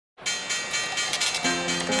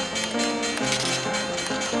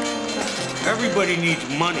Everybody needs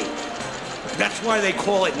money. That's why they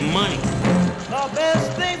call it money. The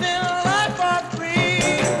best things in life are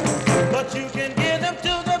free, but you can give them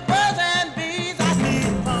to the birds and bees. I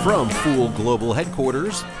need money. From Fool Global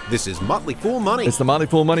Headquarters, this is Motley Fool Money. It's the Motley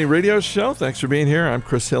Fool Money radio show. Thanks for being here. I'm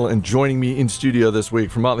Chris Hill, and joining me in studio this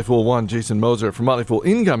week from Motley Fool One, Jason Moser, from Motley Fool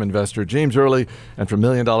Income Investor, James Early, and from $1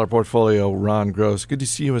 Million Portfolio, Ron Gross. Good to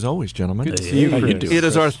see you as always, gentlemen. Good to see you, Chris. It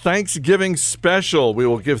is our Thanksgiving special. We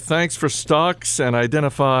will give thanks for stocks and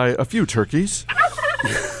identify a few turkeys.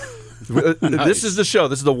 Nice. This is the show.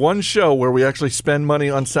 This is the one show where we actually spend money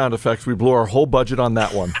on sound effects. We blew our whole budget on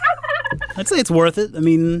that one. I'd say it's worth it. I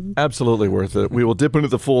mean, absolutely worth it. We will dip into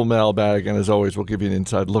the full mailbag, and as always, we'll give you an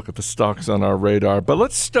inside look at the stocks on our radar. But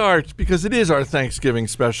let's start, because it is our Thanksgiving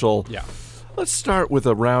special. Yeah. Let's start with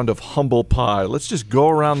a round of humble pie. Let's just go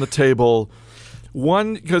around the table.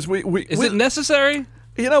 One, because is it necessary?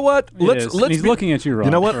 You know what? He's looking at you, Ron.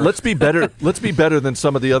 You know what? Let's be better. Let's be better than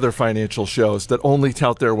some of the other financial shows that only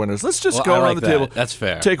tout their winners. Let's just go around the table. That's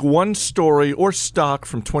fair. Take one story or stock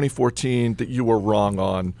from 2014 that you were wrong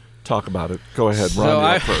on. Talk about it. Go ahead, Ron.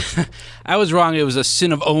 You're up first. I was wrong. It was a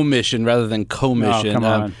sin of omission rather than commission. Oh, come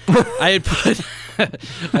on. I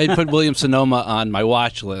had put Williams Sonoma on my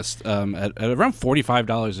watch list at around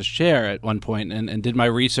 $45 a share at one point, and did my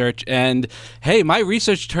research. And hey, my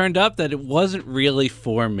research turned up that it wasn't really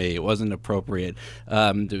for me. It wasn't appropriate.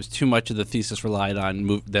 There was too much of the thesis relied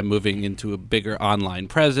on them moving into a bigger online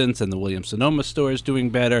presence, and the Williams Sonoma store is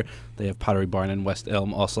doing better. They have Pottery Barn and West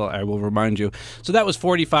Elm also, I will remind you. So that was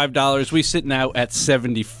 $45. We sit now at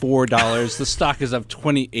 $74. The stock is up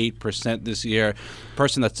 28% this year. The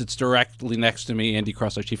person that sits directly next to me, Andy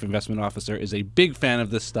Cross, our Chief Investment Officer, is a big fan of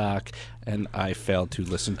this stock, and I failed to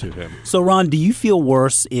listen to him. So, Ron, do you feel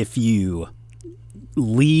worse if you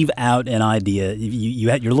leave out an idea?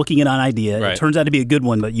 You're looking at an idea, right. It turns out to be a good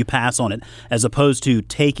one, but you pass on it, as opposed to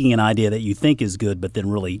taking an idea that you think is good, but then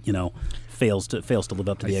really, fails to live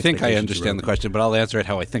up to the expectations. I think I understand the question, but I'll answer it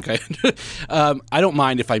how I think I don't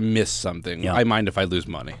mind if I miss something. Yeah. I mind if I lose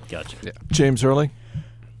money. Gotcha. Yeah. James Early?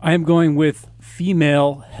 I am going with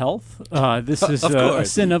female health. This is a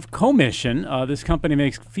sin of commission. This company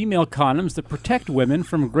makes female condoms that protect women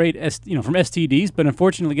from from STDs, but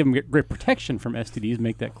unfortunately give them great protection from STDs.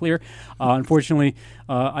 Make that clear. Unfortunately,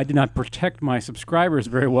 I did not protect my subscribers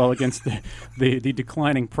very well against the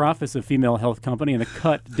declining profits of female health company and the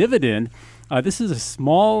cut dividend. This is a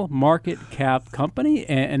small market cap company,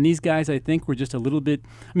 and these guys, I think, were just a little bit.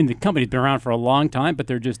 I mean, the company's been around for a long time, but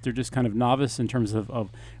they're just kind of novice in terms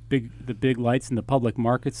of the big lights in the public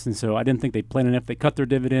markets, and so I didn't think they planned enough. They cut their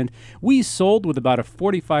dividend. We sold with about a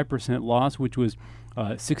 45% loss, which was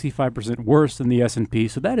 65% worse than the S&P.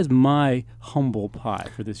 So that is my humble pie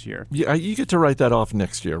for this year. Yeah, you get to write that off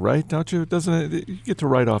next year, right? Don't you? Doesn't it? You get to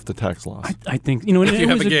write off the tax loss. I think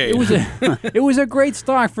it was a great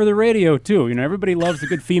stock for the radio too. Everybody loves the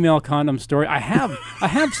good female condom story. I have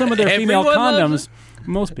some of their female condoms.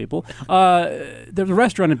 Most people. There's a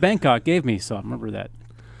restaurant in Bangkok gave me some. Remember that.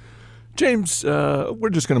 James, we're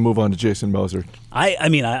just going to move on to Jason Moser.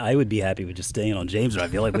 I would be happy with just staying on James. I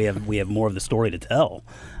feel like we have more of the story to tell.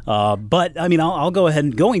 But I'll go ahead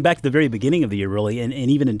and going back to the very beginning of the year, really, and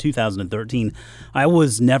even in 2013, I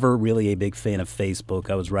was never really a big fan of Facebook.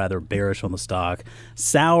 I was rather bearish on the stock,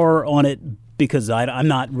 sour on it because I'm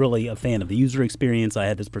not really a fan of the user experience. I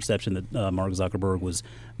had this perception that Mark Zuckerberg was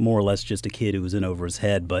more or less just a kid who was in over his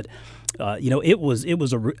head. But it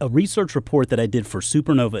was a research report that I did for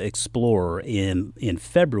Supernova Explorer in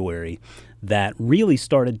February that really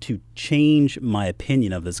started to change my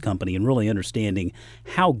opinion of this company and really understanding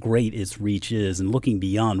how great its reach is and looking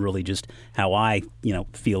beyond really just how I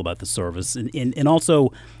feel about the service and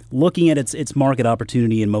also looking at its market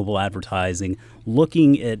opportunity in mobile advertising,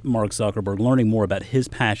 looking at Mark Zuckerberg, learning more about his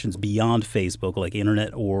passions beyond Facebook, like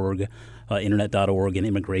Internet.org and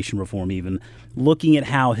immigration reform even, looking at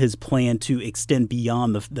how his plan to extend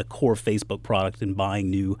beyond the core Facebook product and buying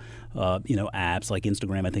new apps like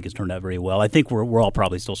Instagram, I think has turned out very well. I think we're all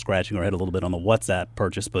probably still scratching our head a little bit on the WhatsApp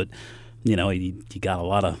purchase, but he got a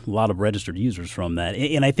lot of registered users from that.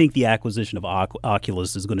 And I think the acquisition of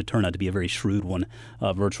Oculus is going to turn out to be a very shrewd one,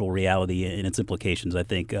 virtual reality and its implications. I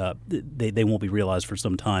think they won't be realized for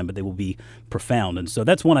some time, but they will be profound. And so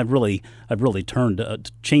that's one I've really turned to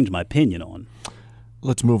change my opinion on.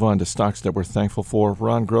 Let's move on to stocks that we're thankful for.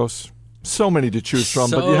 Ron Gross. So many to choose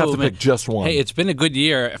from, but you have to pick just one. Hey, it's been a good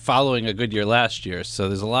year following a good year last year, so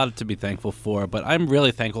there's a lot to be thankful for, but I'm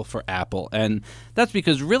really thankful for Apple, and that's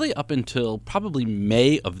because really up until probably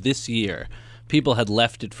May of this year, people had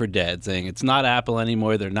left it for dead, saying it's not Apple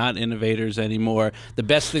anymore, they're not innovators anymore. The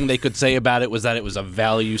best thing they could say about it was that it was a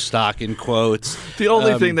value stock, in quotes. The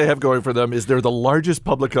only thing they have going for them is they're the largest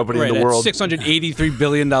public company in the world. $683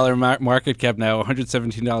 billion market cap now,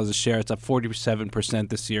 $117 a share. It's up 47%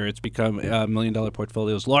 this year. It's become a $1 million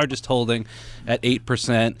portfolio's largest holding at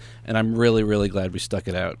 8%, and I'm really, really glad we stuck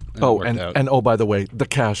it out. And by the way, the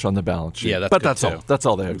cash on the balance sheet. Yeah, that's all. That's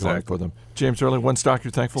all they have going for them. James Early, one stock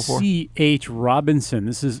you're thankful for? C.H. Robinson.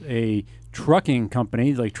 This is a trucking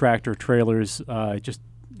company, like tractor trailers.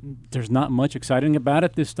 There's not much exciting about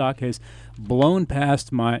it. This stock has blown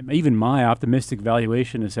past my optimistic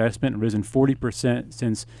valuation assessment and risen 40%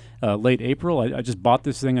 since late April. I just bought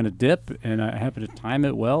this thing on a dip, and I happen to time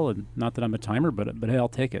it well. And not that I'm a timer, but hey, I'll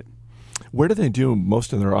take it. Where do they do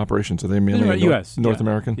most of their operations? Are they mainly U.S. North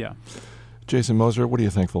American? Yeah. Jason Moser, what are you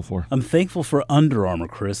thankful for? I'm thankful for Under Armour,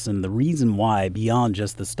 Chris, and the reason why, beyond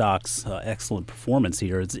just the stock's excellent performance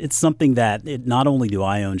here, it's something that not only do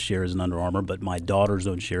I own shares in Under Armour, but my daughters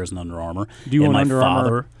own shares in Under Armour. Do you own my Under father,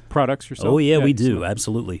 Armour products yourself? Oh, yeah, we do.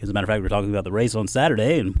 Absolutely. As a matter of fact, we were talking about the race on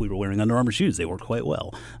Saturday, and we were wearing Under Armour shoes. They work quite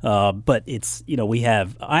well. But it's,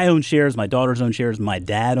 I own shares, my daughters own shares, my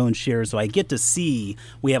dad owns shares, so I get to see,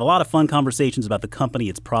 we have a lot of fun conversations about the company,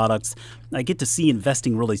 its products. I get to see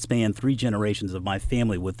investing really span 3 generations of my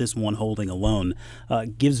family with this one holding alone.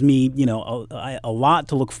 Gives me, a lot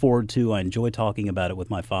to look forward to. I enjoy talking about it with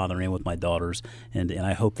my father and with my daughters, and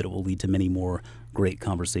I hope that it will lead to many more great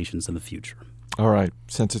conversations in the future. All right.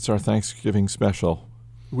 Since it's our Thanksgiving special,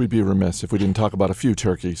 we'd be remiss if we didn't talk about a few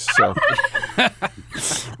turkeys. So,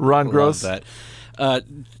 Ron Gross. That.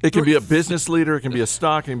 It can be a business leader. It can be a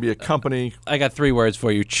stock. It can be a company. I got 3 words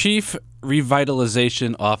for you. Chief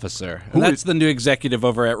Revitalization Officer. And that's the new executive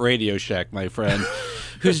over at Radio Shack, my friend,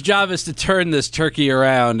 whose job is to turn this turkey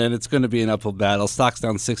around, and it's going to be an uphill battle. Stock's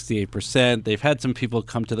down 68%. They've had some people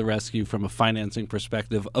come to the rescue from a financing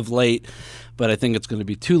perspective of late, but I think it's going to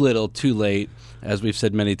be too little, too late. As we've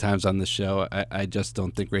said many times on this show, I just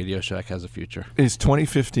don't think Radio Shack has a future. Is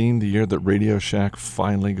 2015 the year that Radio Shack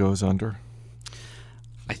finally goes under?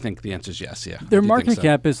 I think the answer is yes, yeah. Their market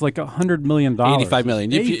cap is like $100 million. $85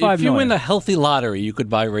 million. If you win a healthy lottery, you could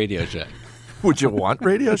buy Radio Shack. Would you want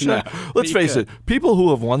Radio Shack? No, Let's face it, people who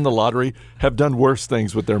have won the lottery have done worse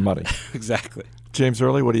things with their money. Exactly. James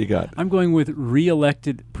Early, what do you got? I'm going with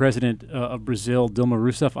re-elected president of Brazil, Dilma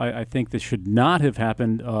Rousseff. I think this should not have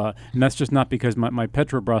happened, and that's just not because my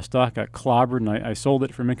Petrobras stock got clobbered, and I sold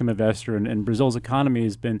it from Income Investor, and Brazil's economy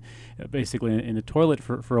has been basically in the toilet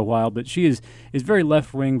for a while. But she is very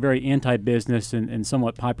left-wing, very anti-business, and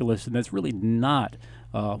somewhat populist, and that's really not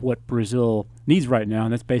what Brazil needs right now,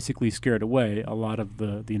 and that's basically scared away a lot of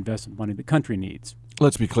the investment money the country needs.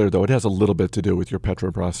 Let's be clear, though. It has a little bit to do with your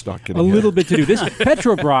Petrobras stock getting A hit. little bit to do. This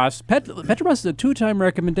Petrobras is a 2-time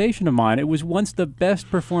recommendation of mine. It was once the best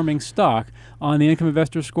performing stock on the Income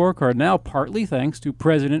Investor scorecard. Now, partly thanks to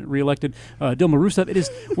President re-elected Dilma Rousseff, it is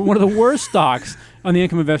one of the worst stocks on the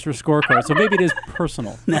Income Investor scorecard. So maybe it is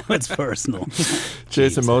personal. Now it's personal.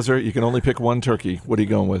 Jason Moser, you can only pick one turkey. What are you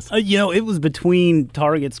going with? It was between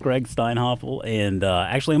Target's Greg Steinhoffel and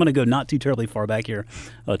actually I'm going to go not too terribly far back here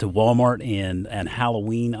to Walmart and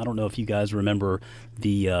Halloween. I don't know if you guys remember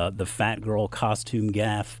the fat girl costume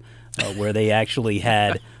gaffe where they actually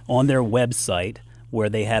had on their website where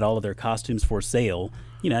they had all of their costumes for sale.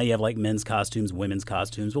 You have like men's costumes, women's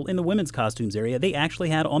costumes. Well, in the women's costumes area, they actually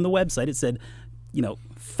had on the website, it said,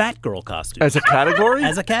 fat girl costumes. As a category?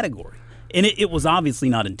 As a category. And it was obviously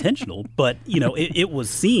not intentional, but it was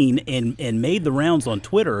seen and made the rounds on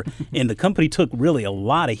Twitter, and the company took really a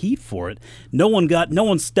lot of heat for it. No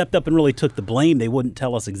one stepped up and really took the blame. They wouldn't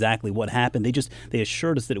tell us exactly what happened. They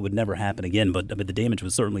assured us that it would never happen again, but the damage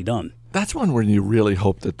was certainly done. That's one where you really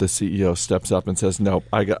hope that the CEO steps up and says, "No,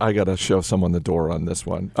 I got to show someone the door on this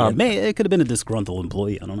one." It could have been a disgruntled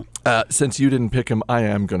employee. I don't know. Since you didn't pick him, I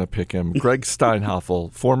am going to pick him. Greg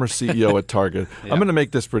Steinhoffel, former CEO at Target. Yeah. I'm going to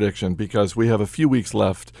make this prediction because we have a few weeks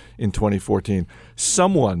left in 2014.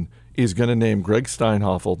 Someone is going to name Greg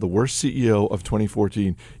Steinhoffel the worst CEO of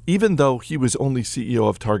 2014, even though he was only CEO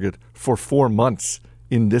of Target for 4 months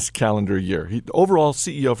in this calendar year. He overall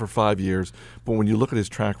CEO for 5 years, but when you look at his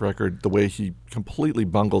track record, the way he completely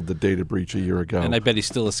bungled the data breach a year ago. And I bet he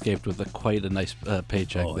still escaped with quite a nice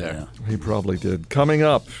paycheck there. Yeah. He probably did. Coming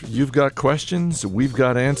up, you've got questions, we've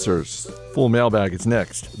got answers. Full Mailbag is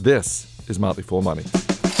next. This is Motley Fool Money.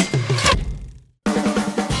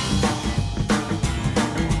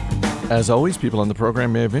 As always, people on the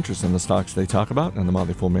program may have interest in the stocks they talk about, and the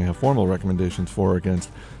Motley Fool may have formal recommendations for or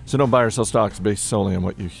against. So don't buy or sell stocks based solely on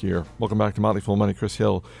what you hear. Welcome back to Motley Fool Money. Chris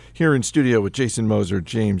Hill here in studio with Jason Moser,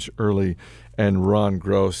 James Early, and Ron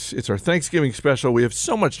Gross. It's our Thanksgiving special. We have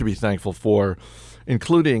so much to be thankful for,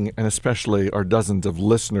 including and especially our dozens of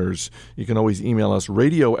listeners. You can always email us.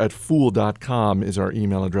 radio@fool.com is our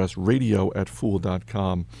email address,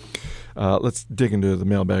 radio@fool.com. Let's dig into the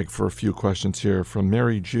mailbag for a few questions here. From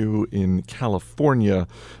Mary Jew in California.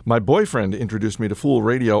 My boyfriend introduced me to Fool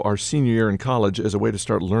Radio our senior year in college as a way to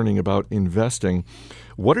start learning about investing.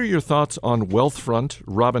 What are your thoughts on Wealthfront,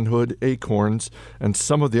 Robinhood, Acorns, and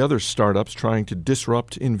some of the other startups trying to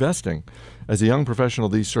disrupt investing? As a young professional,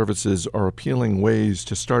 these services are appealing ways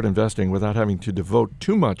to start investing without having to devote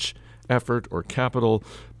too much effort or capital,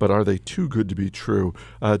 but are they too good to be true?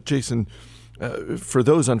 Jason, for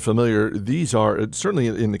those unfamiliar, these are, certainly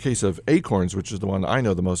in the case of Acorns, which is the one I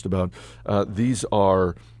know the most about, these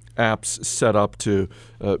are apps set up to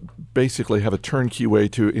basically have a turnkey way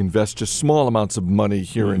to invest just small amounts of money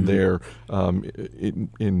here and there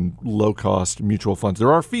in low-cost mutual funds.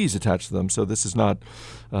 There are fees attached to them, so this is not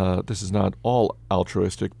all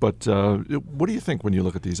altruistic. But what do you think when you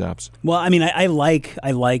look at these apps? Well, I mean, I like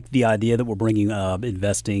the idea that we're bringing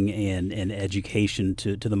investing and education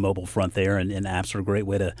to the mobile front there, and apps are a great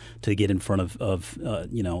way to get in front of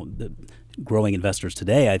the growing investors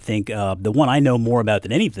today. I think the one I know more about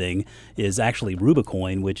than anything is actually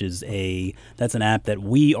Rubicoin, which is that's an app that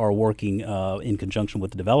we are working in conjunction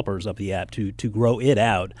with the developers of the app to grow it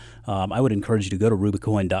out. I would encourage you to go to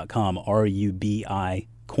rubicoin.com, RUBI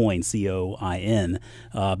Coin, COIN.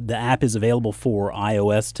 The app is available for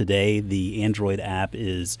iOS today. The Android app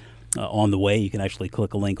is on the way. You can actually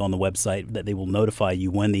click a link on the website that they will notify you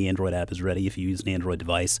when the Android app is ready if you use an Android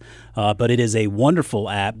device. But it is a wonderful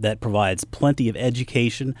app that provides plenty of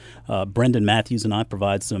education. Brendan Matthews and I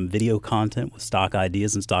provide some video content with stock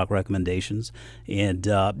ideas and stock recommendations. And,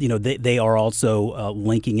 they are also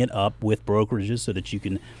linking it up with brokerages so that you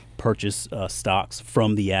can purchase stocks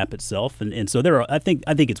from the app itself, and so there are. I think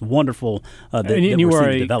it's wonderful. That you we're are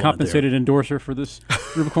seeing a development compensated there. endorser for this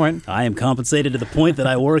Rubicoin. I am compensated to the point that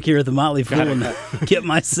I work here at the Motley Fool and get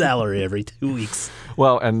my salary every 2 weeks.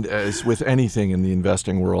 Well, and as with anything in the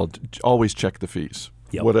investing world, always check the fees.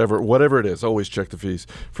 Yep. Whatever it is, always check the fees.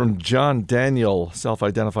 From John Daniel,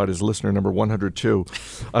 self-identified as listener number 102.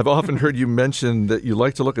 I've often heard you mention that you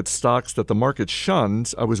like to look at stocks that the market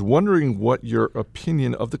shuns. I was wondering what your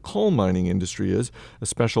opinion of the coal mining industry is,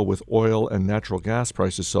 especially with oil and natural gas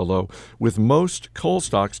prices so low. With most coal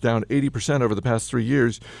stocks down 80% over the past 3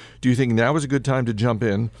 years, do you think now is a good time to jump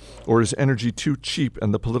in, or is energy too cheap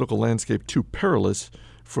and the political landscape too perilous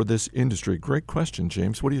for this industry? Great question,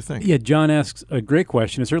 James. What do you think? Yeah, John asks a great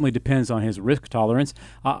question. It certainly depends on his risk tolerance.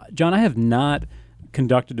 John, I have not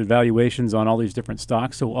conducted evaluations on all these different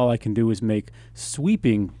stocks, so all I can do is make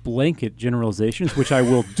sweeping blanket generalizations, which I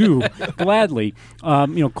will do gladly.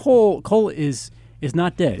 Coal is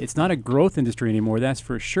not dead. It's not a growth industry anymore, that's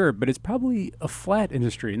for sure, but it's probably a flat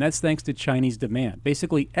industry, and that's thanks to Chinese demand.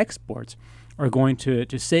 Basically, exports are going to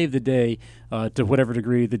save the day to whatever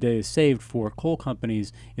degree the day is saved for coal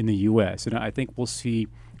companies in the U.S. And I think we'll see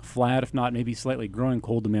flat, if not maybe slightly growing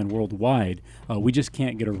coal demand worldwide. We just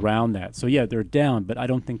can't get around that. So, yeah, they're down, but I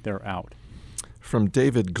don't think they're out. From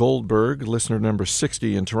David Goldberg, listener number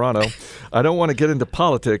 60 in Toronto. I don't want to get into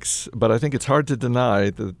politics, but I think it's hard to deny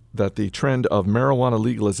that the trend of marijuana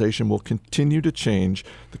legalization will continue to change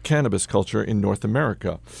the cannabis culture in North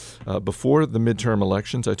America. Before the midterm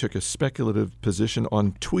elections, I took a speculative position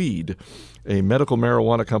on Tweed, a medical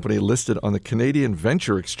marijuana company listed on the Canadian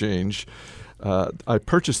Venture Exchange. I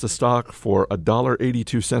purchased the stock for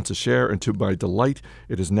 $1.82 a share, and to my delight,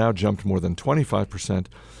 it has now jumped more than 25%.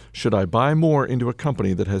 Should I buy more into a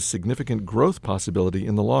company that has significant growth possibility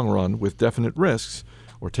in the long run with definite risks,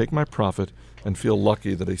 or take my profit and feel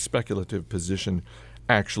lucky that a speculative position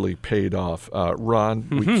actually paid off?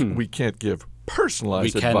 Ron, we can't give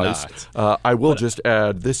personalized advice. I will just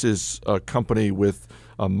add, this is a company with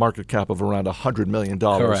a market cap of around $100 million.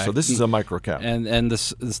 Correct. So this is a micro cap. And the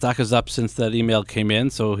stock is up since that email came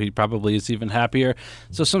in, so he probably is even happier.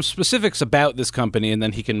 So some specifics about this company, and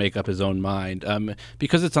then he can make up his own mind.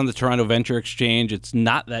 Because it's on the Toronto Venture Exchange, it's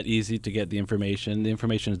not that easy to get the information. The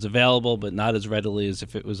information is available, but not as readily as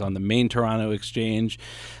if it was on the main Toronto Exchange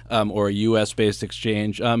or a U.S.-based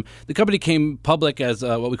exchange. The company came public as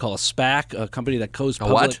what we call a SPAC, a company that goes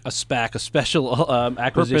public. What? A SPAC, a special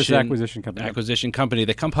acquisition company.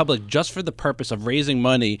 They come public just for the purpose of raising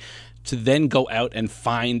money to then go out and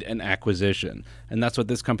find an acquisition. And that's what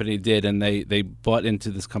this company did. And they bought into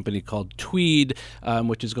this company called Tweed,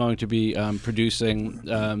 which is going to be producing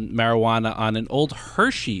marijuana on an old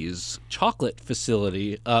Hershey's chocolate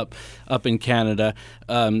facility up in Canada.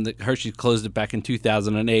 Hershey closed it back in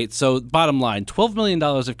 2008. So bottom line, $12 million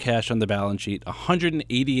of cash on the balance sheet,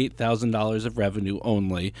 $188,000 of revenue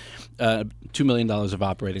only, $2 million of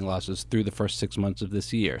operating losses through the first 6 months of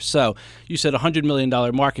this year. So you said $100 million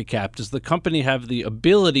market cap. Does the company have the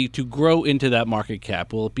ability to grow into that market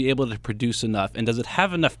cap? Will it be able to produce enough? And does it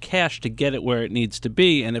have enough cash to get it where it needs to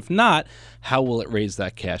be? And if not, how will it raise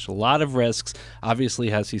that cash? A lot of risks.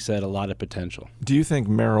 Obviously, as he said, a lot of potential. Do you think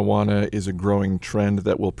marijuana is a growing trend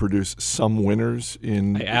that will produce some winners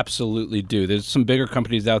in? I absolutely do. There's some bigger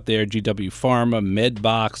companies out there, GW Pharma,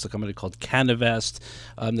 Medbox, a company called Canavest,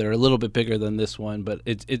 that are a little bit bigger than this one. But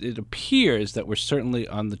it appears that we're certainly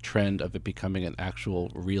on the trend of it becoming an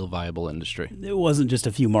actual, real, viable industry. It wasn't just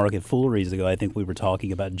a few market fooleries ago. I think we were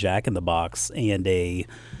talking about Jack in the Box and a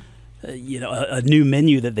new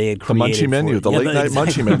menu that they had created. The munchie menu, the late night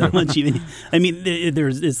munchie menu. The munchie menu. I mean,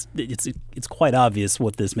 it's quite obvious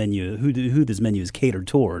what this menu, who this menu is catered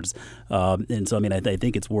towards, and so I mean, I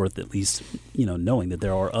think it's worth at least knowing that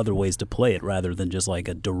there are other ways to play it rather than just like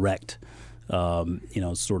a direct.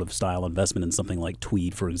 Sort of style investment in something like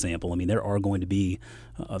Tweed, for example. I mean, there are going to be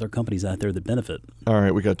other companies out there that benefit. All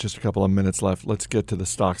right, we got just a couple of minutes left. Let's get to the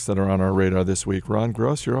stocks that are on our radar this week. Ron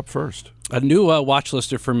Gross, you're up first. A new watch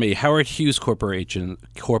lister for me, Howard Hughes Corporation,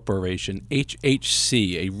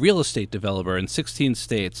 HHC, a real estate developer in 16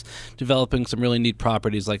 states, developing some really neat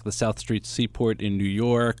properties like the South Street Seaport in New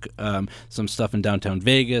York, some stuff in downtown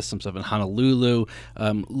Vegas, some stuff in Honolulu.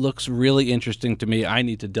 Looks really interesting to me. I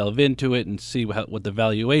need to delve into it and see what the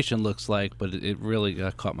valuation looks like, but it really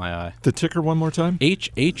caught my eye. The ticker one more time?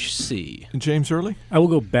 HHC. James Early? I will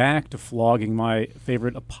go back to flogging my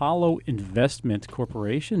favorite Apollo Investment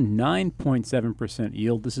Corporation, 9.7%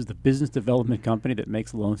 yield. This is the business development company that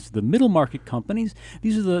makes loans to the middle market companies.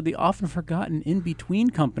 These are the often forgotten in-between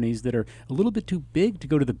companies that are a little bit too big to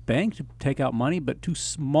go to the bank to take out money, but too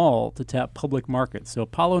small to tap public markets. So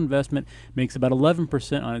Apollo Investment makes about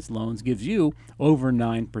 11% on its loans, gives you over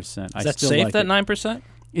 9%. Is that safe, that 9%?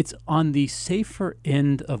 It's on the safer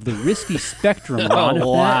end of the risky spectrum, Ron. If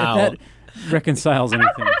that reconciles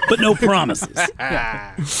anything. But no promises.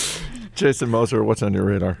 Jason Moser, what's on your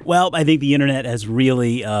radar? Well, I think the internet has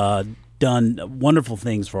really done wonderful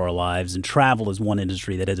things for our lives, and travel is one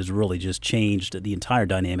industry that has really just changed the entire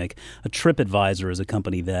dynamic. TripAdvisor is a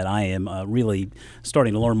company that I am really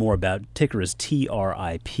starting to learn more about. Ticker is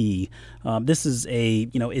TRIP. This is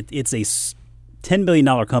it's a $10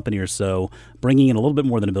 billion company or so, bringing in a little bit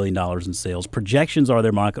more than $1 billion in sales. Projections are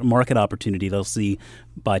their market opportunity. They'll see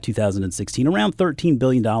by 2016 around $13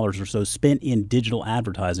 billion or so spent in digital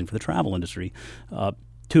advertising for the travel industry.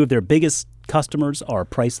 Two of their biggest customers are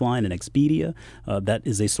Priceline and Expedia. That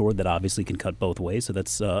is a sword that obviously can cut both ways, so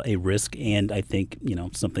that's a risk, and I think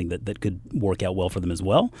something that could work out well for them as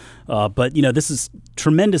well. But this is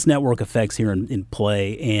tremendous network effects here in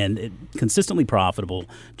play, and it consistently profitable,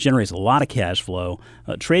 generates a lot of cash flow,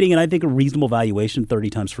 trading at I think a reasonable valuation, 30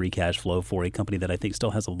 times free cash flow for a company that I think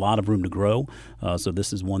still has a lot of room to grow. So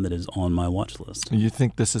this is one that is on my watch list. You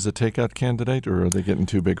think this is a takeout candidate, or are they getting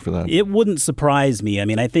too big for that? It wouldn't surprise me. I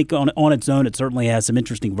mean, I think on its own, it certainly has some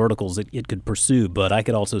interesting verticals it could pursue, but I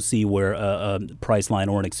could also see where a Priceline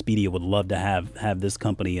or an Expedia would love to have this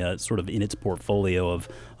company sort of in its portfolio of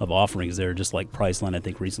offerings there, just like Priceline, I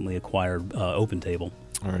think, recently acquired OpenTable.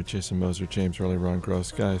 All right, Jason Moser, James Early, Ron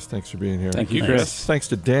Gross. Guys, thanks for being here. Thank you, Chris. Thanks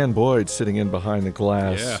to Dan Boyd sitting in behind the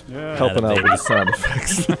glass, helping out with the sound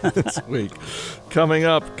effects this week. Coming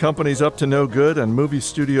up, companies up to no good and movie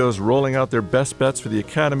studios rolling out their best bets for the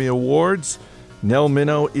Academy Awards. Nell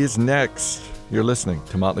Minow is next. You're listening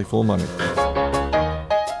to Motley Fool Money.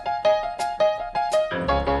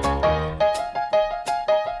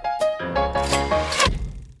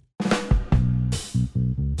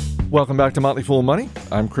 Welcome back to Motley Fool Money.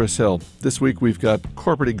 I'm Chris Hill. This week we've got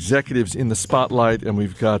corporate executives in the spotlight, and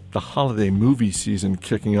we've got the holiday movie season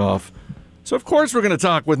kicking off. So, of course, we're going to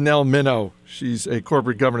talk with Nell Minow. She's a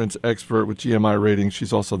corporate governance expert with GMI Ratings.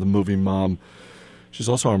 She's also the movie mom. She's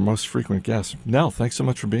also our most frequent guest. Nell, thanks so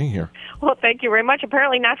much for being here. Well, thank you very much.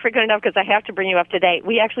 Apparently not frequent enough because I have to bring you up to date.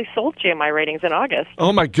 We actually sold GMI Ratings in August.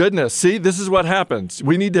 Oh, my goodness. See, this is what happens.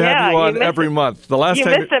 We need to have you on every month. The last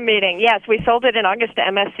time missed a meeting. Yes, we sold it in August to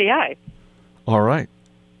MSCI. All right.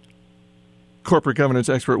 corporate governance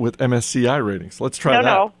expert with MSCI ratings. Let's try that.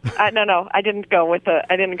 No. I didn't go with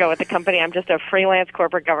the company. I'm just a freelance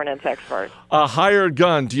corporate governance expert. A hired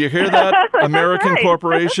gun. Do you hear that, American right.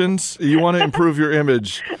 corporations? You want to improve your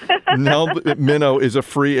image. Nell Minow is a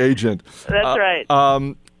free agent. That's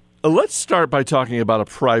right. Let's start by talking about a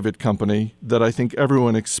private company that I think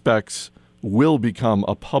everyone expects will become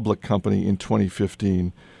a public company in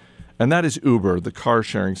 2015. And that is Uber, the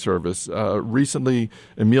car-sharing service. Recently,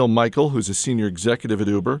 Emil Michael, who's a senior executive at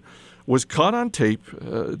Uber, was caught on tape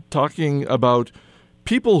talking about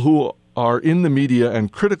people who are in the media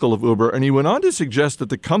and critical of Uber. And he went on to suggest that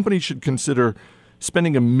the company should consider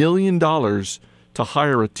spending $1 million to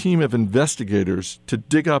hire a team of investigators to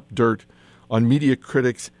dig up dirt on media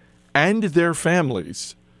critics and their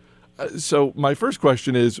families. So my first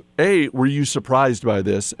question is, A, were you surprised by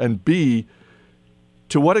this? And B,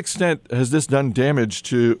 to what extent has this done damage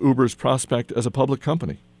to Uber's prospect as a public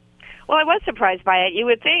company? Well, I was surprised by it. You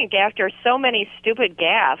would think after so many stupid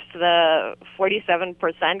gaffes, the 47%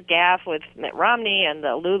 gaffe with Mitt Romney and the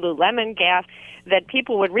Lululemon gaffe, that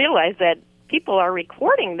people would realize that people are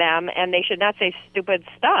recording them and they should not say stupid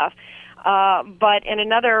stuff. But in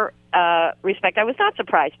another respect, I was not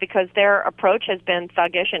surprised because their approach has been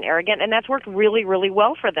thuggish and arrogant, and that's worked really, really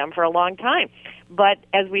well for them for a long time. But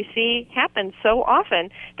as we see happen so often,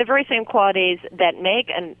 the very same qualities that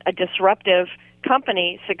make a disruptive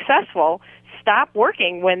company successful stop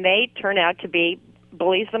working when they turn out to be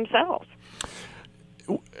bullies themselves.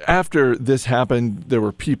 After this happened, there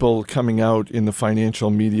were people coming out in the financial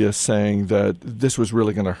media saying that this was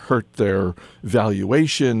really going to hurt their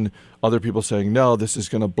valuation. Other people saying, no, this is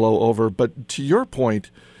going to blow over. But to your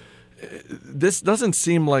point, this doesn't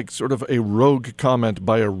seem like sort of a rogue comment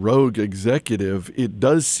by a rogue executive. It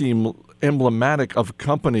does seem emblematic of a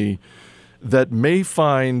company that may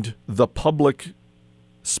find the public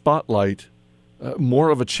spotlight more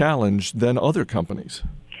of a challenge than other companies.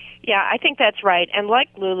 Yeah, I think that's right. And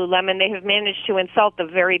like Lululemon, they have managed to insult the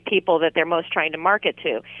very people that they're most trying to market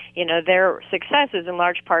to. You know, their success is in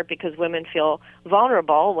large part because women feel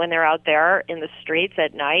vulnerable when they're out there in the streets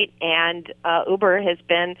at night, and Uber has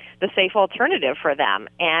been the safe alternative for them.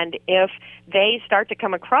 And if they start to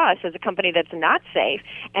come across as a company that's not safe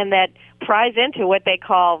and that pries into what they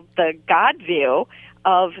call the God view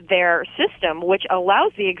of their system, which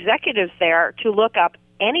allows the executives there to look up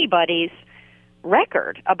anybody's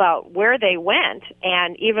record about where they went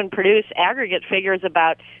and even produce aggregate figures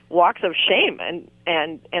about walks of shame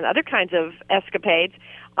and other kinds of escapades,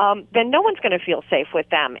 then no one's going to feel safe with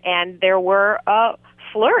them. And there were a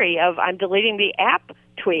flurry of I'm deleting the app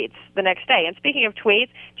tweets the next day. And speaking of tweets,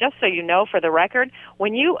 just so you know for the record,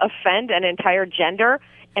 when you offend an entire gender,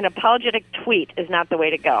 an apologetic tweet is not the way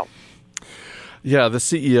to go. Yeah, the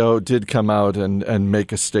CEO did come out and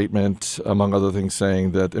make a statement, among other things,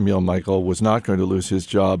 saying that Emil Michael was not going to lose his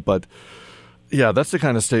job. But, yeah, that's the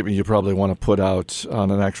kind of statement you probably want to put out on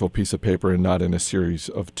an actual piece of paper and not in a series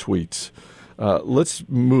of tweets. Let's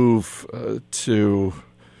move to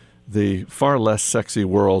the far less sexy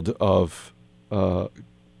world of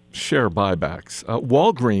share buybacks.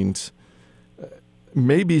 Walgreens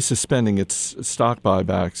may be suspending its stock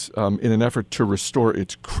buybacks in an effort to restore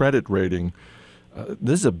its credit rating.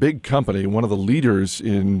 This is a big company, one of the leaders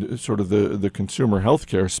in sort of the consumer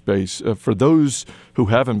healthcare space. For those who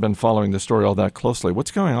haven't been following the story all that closely,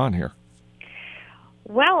 what's going on here?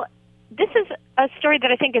 Well, this is a story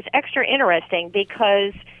that I think is extra interesting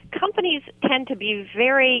because companies tend to be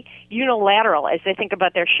very unilateral as they think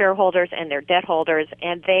about their shareholders and their debt holders,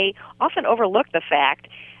 and they often overlook the fact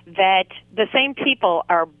that the same people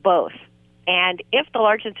are both. And if the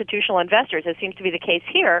large institutional investors, as seems to be the case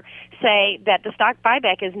here, say that the stock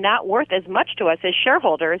buyback is not worth as much to us as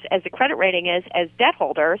shareholders as the credit rating is as debt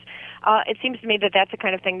holders, it seems to me that that's the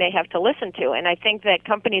kind of thing they have to listen to. And I think that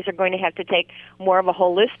companies are going to have to take more of a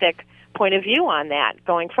holistic point of view on that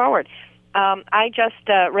going forward. I just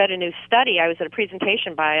read a new study. I was at a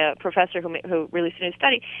presentation by a professor who released a new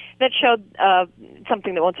study that showed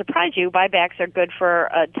something that won't surprise you. Buybacks are good for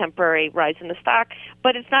a temporary rise in the stock,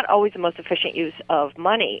 but it's not always the most efficient use of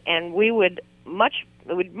money. And we would much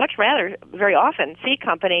rather very often see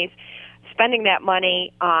companies spending that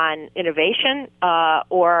money on innovation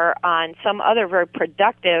or on some other very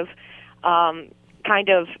productive kind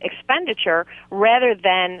of expenditure rather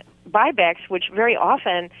than buybacks, which very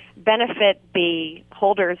often benefit the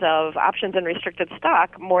holders of options and restricted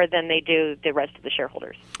stock more than they do the rest of the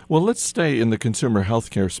shareholders. Well, let's stay in the consumer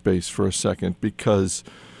healthcare space for a second, because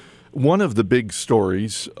one of the big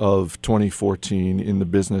stories of 2014 in the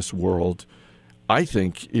business world, I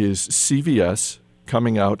think, is CVS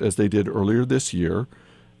coming out, as they did earlier this year,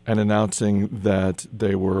 and announcing that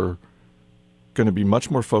they were going to be much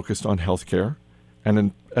more focused on healthcare.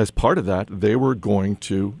 And as part of that, they were going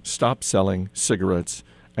to stop selling cigarettes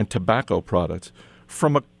and tobacco products.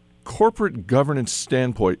 From a corporate governance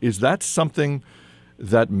standpoint, is that something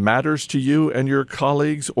that matters to you and your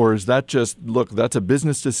colleagues, or is that just, look, that's a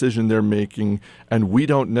business decision they're making, and we're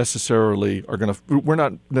not necessarily going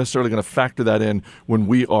to factor that in when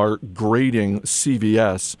we are grading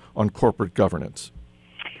CVS on corporate governance?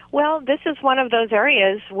 Well, this is one of those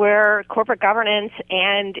areas where corporate governance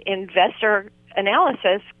and investor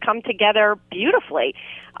analysis come together beautifully.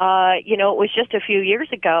 It was just a few years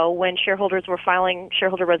ago when shareholders were filing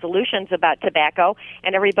shareholder resolutions about tobacco,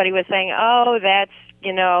 and everybody was saying, oh, that's,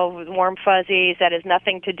 warm fuzzies, that has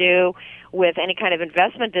nothing to do with any kind of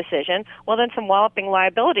investment decision. Well, then some walloping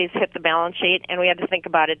liabilities hit the balance sheet, and we had to think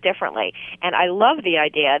about it differently. And I love the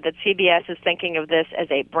idea that CBS is thinking of this as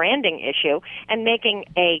a branding issue and making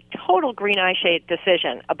a total green eye shade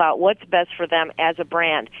decision about what's best for them as a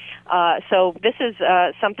brand. So this is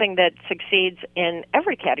something that succeeds in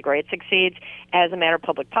every category. It succeeds as a matter of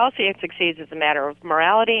public policy, it succeeds as a matter of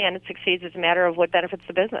morality, and it succeeds as a matter of what benefits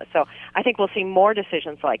the business. So I think we'll see more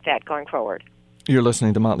decisions like that going forward. You're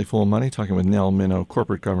listening to Motley Fool Money, talking with Nell Minow,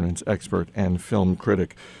 corporate governance expert and film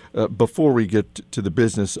critic. Before we get to the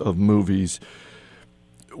business of movies,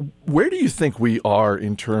 where do you think we are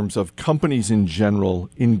in terms of companies in general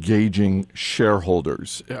engaging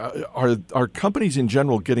shareholders? Are companies in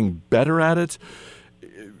general getting better at it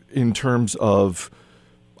in terms of,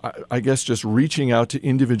 I guess, just reaching out to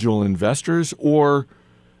individual investors, or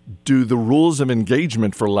do the rules of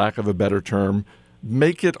engagement, for lack of a better term,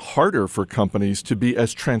 make it harder for companies to be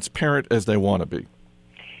as transparent as they want to be?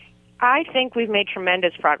 I think we've made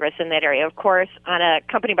tremendous progress in that area. Of course, on a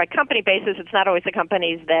company-by-company basis, it's not always the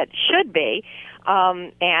companies that should be,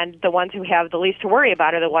 and the ones who have the least to worry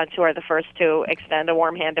about are the ones who are the first to extend a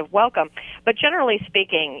warm hand of welcome. But generally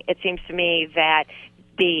speaking, it seems to me that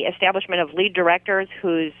the establishment of lead directors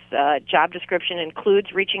whose job description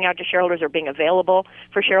includes reaching out to shareholders or being available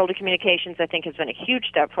for shareholder communications, I think has been a huge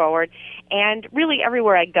step forward. And really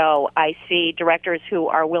everywhere I go, I see directors who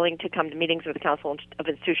are willing to come to meetings with the Council of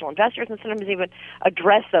Institutional Investors and sometimes even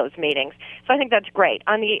address those meetings. So I think that's great.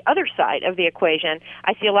 On the other side of the equation,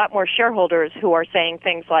 I see a lot more shareholders who are saying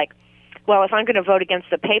things like, well, if I'm going to vote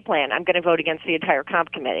against the pay plan, I'm going to vote against the entire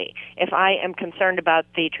comp committee. If I am concerned about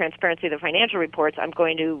the transparency of the financial reports, I'm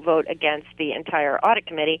going to vote against the entire audit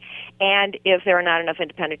committee. And if there are not enough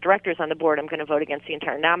independent directors on the board, I'm going to vote against the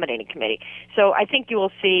entire nominating committee. So I think you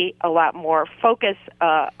will see a lot more focus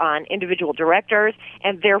on individual directors,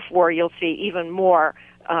 and therefore you'll see even more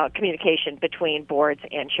communication between boards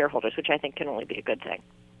and shareholders, which I think can only be a good thing.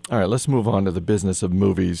 All right, let's move on to the business of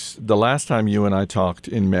movies. The last time you and I talked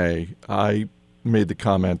in May, I made the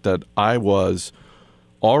comment that I was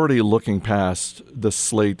already looking past the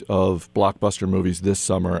slate of blockbuster movies this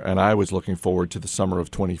summer, and I was looking forward to the summer of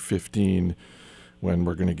 2015 when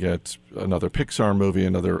we're going to get another Pixar movie,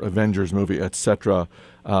 another Avengers movie, etc.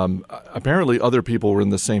 Apparently, other people were in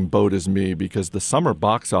the same boat as me because the summer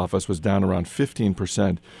box office was down around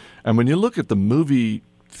 15%. And when you look at the movie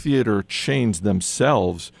theater chains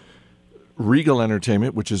themselves, Regal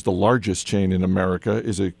Entertainment, which is the largest chain in America,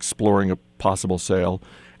 is exploring a possible sale,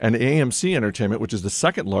 and AMC Entertainment, which is the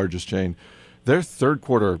second largest chain, their third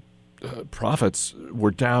quarter profits were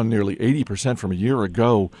down nearly 80% from a year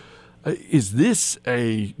ago. Is this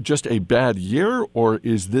just a bad year, or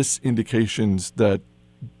is this indications that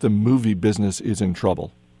the movie business is in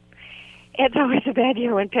trouble? It's always a bad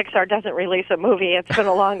year when Pixar doesn't release a movie. It's been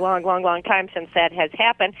a long time since that has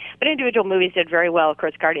happened. But individual movies did very well. Of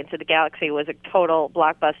course, Guardians of the Galaxy was a total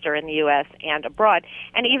blockbuster in the U.S. and abroad.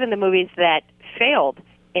 And even the movies that failed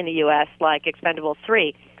in the U.S., like Expendables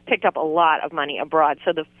 3, picked up a lot of money abroad.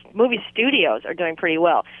 So the movie studios are doing pretty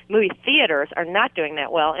well. Movie theaters are not doing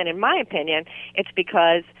that well. And in my opinion, it's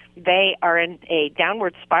because they are in a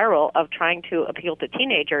downward spiral of trying to appeal to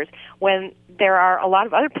teenagers when there are a lot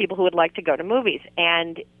of other people who would like to go to movies.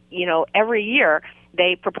 And, every year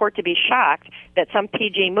they purport to be shocked that some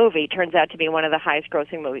PG movie turns out to be one of the highest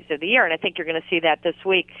grossing movies of the year. And I think you're going to see that this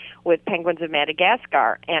week with Penguins of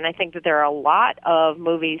Madagascar. And I think that there are a lot of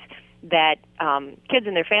movies that kids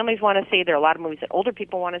and their families want to see. There are a lot of movies that older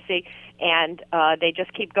people want to see. And they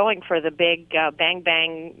just keep going for the big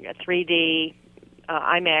bang 3D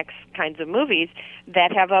IMAX kinds of movies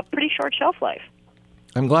that have a pretty short shelf life.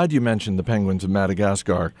 I'm glad you mentioned the Penguins of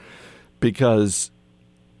Madagascar, because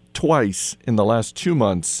twice in the last 2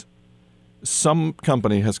 months, some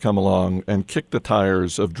company has come along and kicked the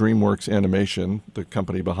tires of DreamWorks Animation, the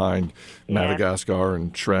company behind Madagascar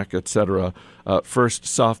and Shrek, etc. First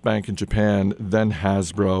SoftBank in Japan, then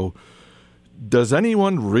Hasbro. Does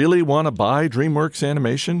anyone really want to buy DreamWorks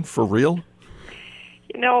Animation for real?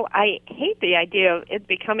 I hate the idea of it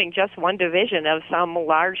becoming just one division of some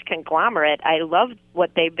large conglomerate. I love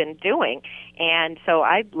what they've been doing, and so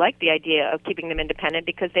I like the idea of keeping them independent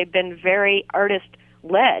because they've been very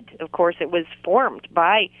artist-led. Of course, it was formed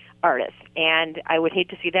by artists, and I would hate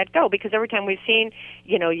to see that go because every time we've seen,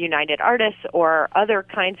 United Artists or other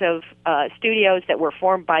kinds of studios that were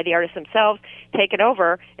formed by the artists themselves take it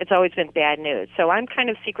over, it's always been bad news. So I'm kind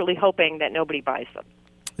of secretly hoping that nobody buys them.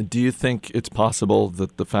 Do you think it's possible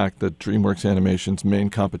that the fact that DreamWorks Animation's main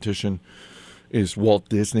competition is Walt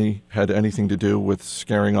Disney had anything to do with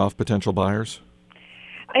scaring off potential buyers?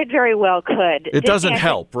 It very well could. It doesn't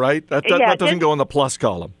help, right? That doesn't go in the plus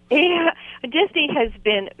column. Yeah, Disney has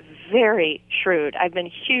been very shrewd. I've been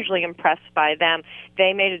hugely impressed by them.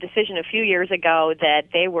 They made a decision a few years ago that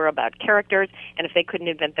they were about characters, and if they couldn't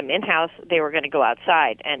invent them in-house, they were going to go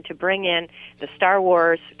outside. And to bring in the Star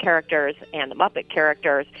Wars characters and the Muppet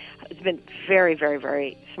characters has been very, very,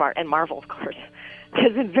 very smart. And Marvel, of course,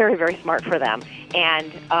 has been very, very smart for them.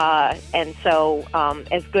 And so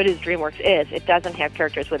as good as DreamWorks is, it doesn't have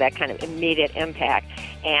characters with that kind of immediate impact.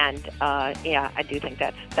 And, I do think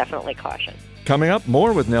that's definitely caution. Coming up,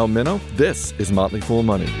 more with Nell Minow. This is Motley Fool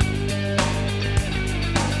Money.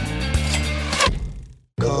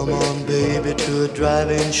 Come on, baby, to a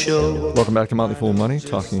drive-in show. Welcome back to Motley Fool Money,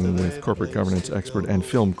 talking with corporate governance expert and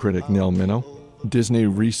film critic Nell Minow. Disney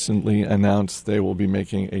recently announced they will be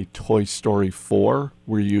making a Toy Story 4.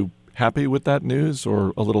 Were you happy with that news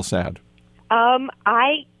or a little sad?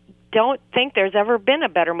 I don't think there's ever been a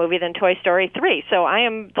better movie than Toy Story 3. So I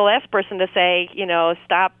am the last person to say,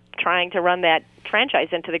 stop trying to run that franchise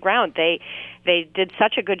into the ground. They did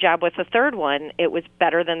such a good job with the third one. It was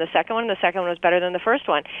better than the second one, and the second one was better than the first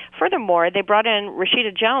one. Furthermore, they brought in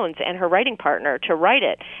Rashida Jones and her writing partner to write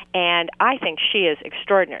it, and I think she is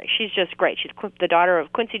extraordinary. She's just great. She's the daughter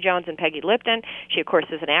of Quincy Jones and Peggy Lipton. She, of course,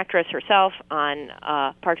 is an actress herself on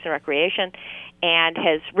Parks and Recreation, and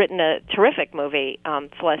has written a terrific movie,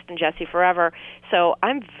 Celeste and Jesse Forever. So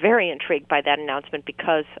I'm very intrigued by that announcement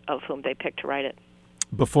because of whom they picked to write it.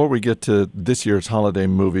 Before we get to this year's holiday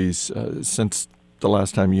movies, since the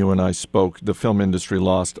last time you and I spoke, the film industry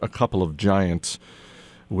lost a couple of giants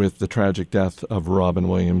with the tragic death of Robin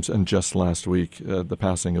Williams and just last week, the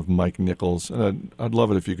passing of Mike Nichols. I'd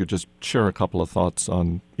love it if you could just share a couple of thoughts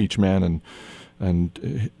on each man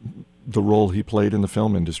and the role he played in the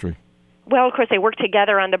film industry. Well, of course, they worked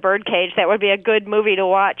together on The Birdcage. That would be a good movie to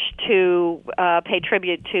watch to pay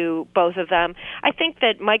tribute to both of them. I think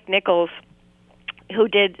that Mike Nichols, who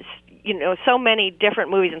did, so many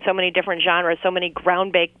different movies in so many different genres, so many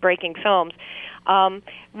groundbreaking films,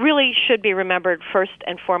 really should be remembered first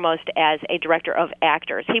and foremost as a director of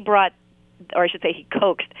actors. He brought, or I should say he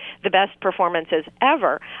coaxed, the best performances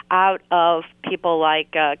ever out of people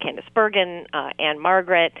like Candice Bergen, Anne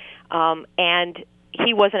Margaret, and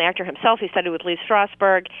he was an actor himself. He studied with Lee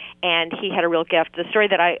Strasberg, and he had a real gift. The story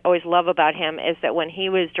that I always love about him is that when he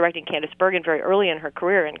was directing Candice Bergen very early in her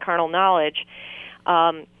career in Carnal Knowledge,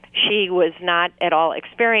 she was not at all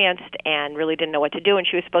experienced and really didn't know what to do, and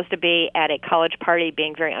she was supposed to be at a college party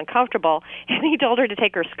being very uncomfortable, and he told her to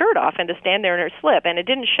take her skirt off and to stand there in her slip, and it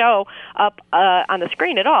didn't show up on the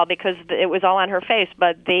screen at all because it was all on her face,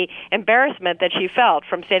 but the embarrassment that she felt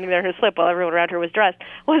from standing there in her slip while everyone around her was dressed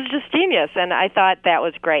was just genius, and I thought that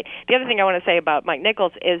was great. The other thing I want to say about Mike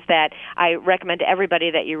Nichols is that I recommend to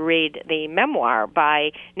everybody that you read the memoir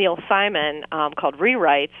by Neil Simon called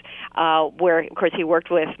Rewrites, where, of course, he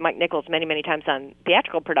worked with Mike Nichols many, many times on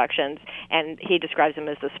theatrical productions, and he describes him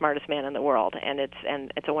as the smartest man in the world, and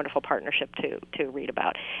it's a wonderful partnership to read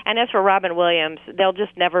about. And as for Robin Williams, there'll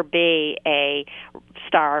just never be a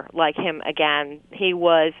star like him again. He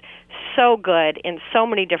was so good in so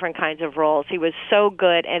many different kinds of roles. He was so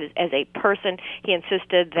good as a person. He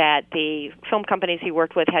insisted that the film companies he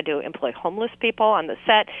worked with had to employ homeless people on the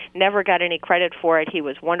set, never got any credit for it. He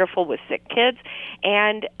was wonderful with sick kids,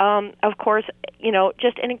 and of course,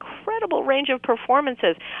 just an incredible range of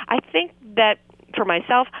performances. I think that for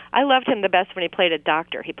myself, I loved him the best when he played a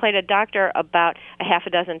doctor. He played a doctor about a half a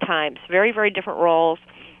dozen times, very, very different roles,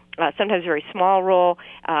 sometimes a very small role,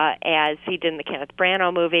 as he did in the Kenneth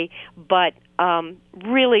Branagh movie, but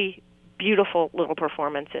really beautiful little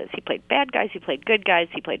performances. He played bad guys, he played good guys,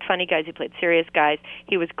 he played funny guys, he played serious guys.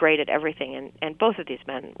 He was great at everything, and both of these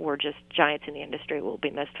men were just giants in the industry, will be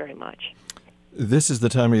missed very much. This is the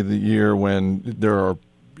time of the year when there are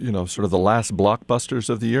sort of the last blockbusters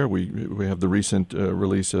of the year. We have the recent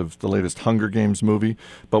release of the latest Hunger Games movie,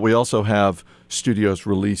 but we also have studios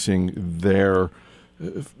releasing their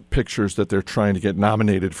pictures that they're trying to get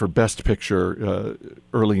nominated for Best Picture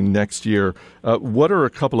early next year. What are a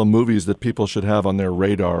couple of movies that people should have on their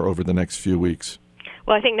radar over the next few weeks?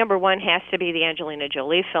 Well, I think number one has to be the Angelina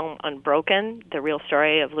Jolie film Unbroken, the real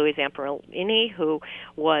story of Louis Zamperini, who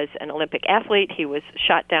was an Olympic athlete. He was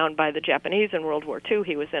shot down by the Japanese in World War II.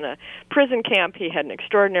 He was in a prison camp. He had an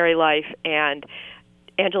extraordinary life, and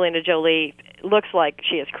Angelina Jolie looks like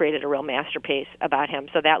she has created a real masterpiece about him.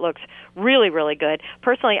 So that looks really, really good.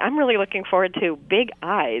 Personally, I'm really looking forward to Big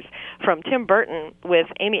Eyes from Tim Burton with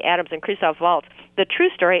Amy Adams and Christoph Waltz, the true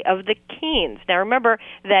story of the Keens. Now, remember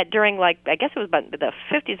that during, I guess it was about the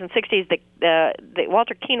 50s and 60s, the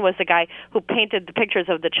Walter Keane was the guy who painted the pictures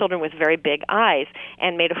of the children with very big eyes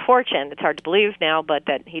and made a fortune. It's hard to believe now, but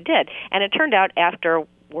that he did. And it turned out after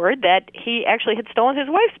word that he actually had stolen his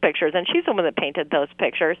wife's pictures, and she's the one that painted those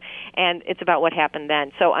pictures, and it's about what happened then.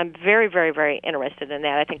 So I'm very, very, very interested in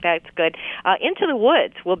that. I think that's good. Into the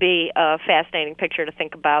Woods will be a fascinating picture to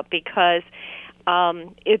think about because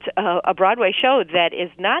it's a Broadway show that is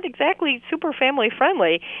not exactly super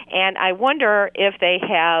family-friendly, and I wonder if they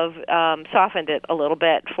have softened it a little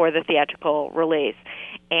bit for the theatrical release.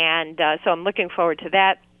 And so I'm looking forward to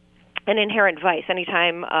that. And Inherent Vice.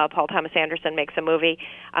 Anytime Paul Thomas Anderson makes a movie,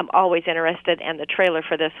 I'm always interested, and the trailer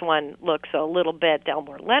for this one looks a little bit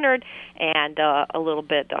Delmore Leonard and a little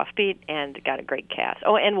bit offbeat and got a great cast.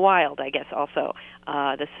 Oh, and Wild, I guess, also.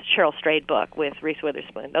 This Cheryl Strayed book with Reese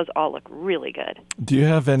Witherspoon. Those all look really good. Do you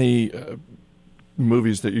have any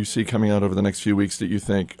movies that you see coming out over the next few weeks that you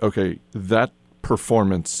think, okay, that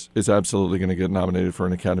performance is absolutely going to get nominated for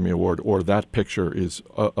an Academy Award, or that picture is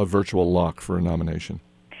a virtual lock for a nomination?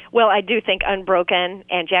 Well, I do think Unbroken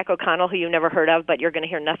and Jack O'Connell, who you've never heard of, but you're going to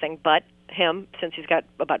hear nothing but him since he's got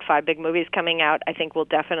about 5 big movies coming out, I think will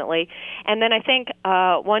definitely. And then I think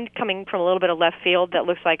one coming from a little bit of left field that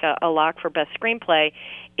looks like a lock for Best Screenplay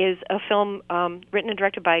is a film written and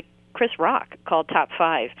directed by Chris Rock called Top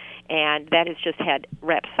 5, and that has just had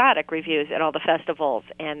rhapsodic reviews at all the festivals,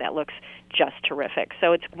 and that looks just terrific.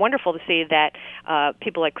 So it's wonderful to see that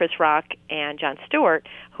people like Chris Rock and Jon Stewart,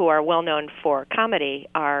 who are well known for comedy,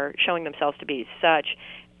 are showing themselves to be such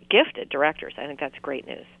gifted directors. I think that's great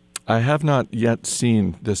news. I have not yet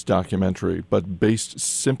seen this documentary, but based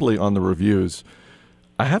simply on the reviews,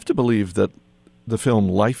 I have to believe that the film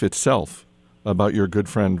Life itself, about your good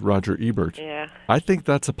friend Roger Ebert, yeah, I think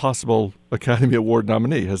that's a possible Academy Award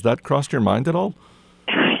nominee. Has that crossed your mind at all?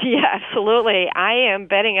 Yeah, absolutely. I am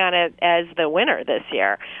betting on it as the winner this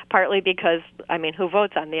year, partly because, who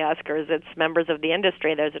votes on the Oscars? It's members of the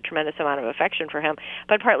industry. There's a tremendous amount of affection for him,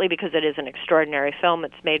 but partly because it is an extraordinary film.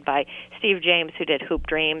 It's made by Steve James, who did Hoop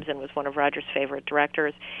Dreams and was one of Roger's favorite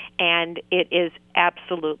directors, and it is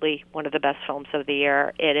absolutely one of the best films of the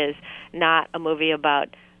year. It is not a movie about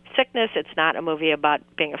sickness. It's not a movie about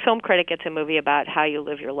being a film critic. It's a movie about how you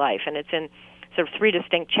live your life, and it's in sort of 3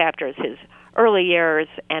 distinct chapters: his early years,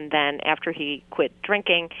 and then after he quit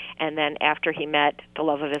drinking, and then after he met the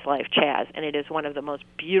love of his life, Chaz. And it is one of the most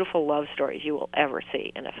beautiful love stories you will ever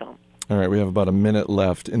see in a film. All right, we have about a minute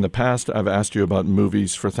left. In the past, I've asked you about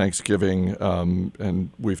movies for Thanksgiving, and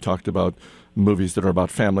we've talked about movies that are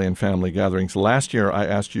about family and family gatherings. Last year, I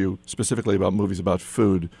asked you specifically about movies about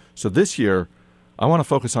food. So this year, I want to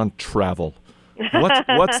focus on travel.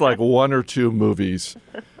 What's like 1 or 2 movies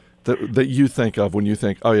that you think of when you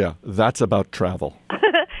think, oh yeah, that's about travel?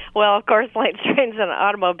 Well, of course, Planes, Trains, and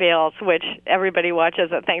Automobiles, which everybody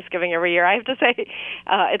watches at Thanksgiving every year. I have to say,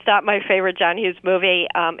 it's not my favorite John Hughes movie.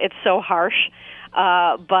 It's so harsh,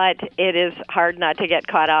 but it is hard not to get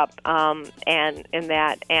caught up and in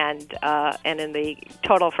that, and in the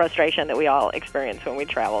total frustration that we all experience when we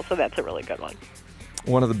travel. So that's a really good one.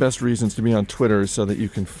 One of the best reasons to be on Twitter is so that you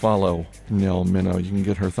can follow Nell Minow. You can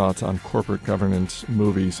get her thoughts on corporate governance,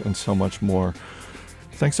 movies, and so much more.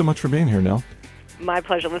 Thanks so much for being here, Nell. My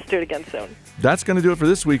pleasure. Let's do it again soon. That's going to do it for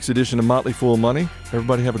this week's edition of Motley Fool Money.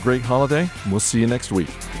 Everybody have a great holiday, and we'll see you next week.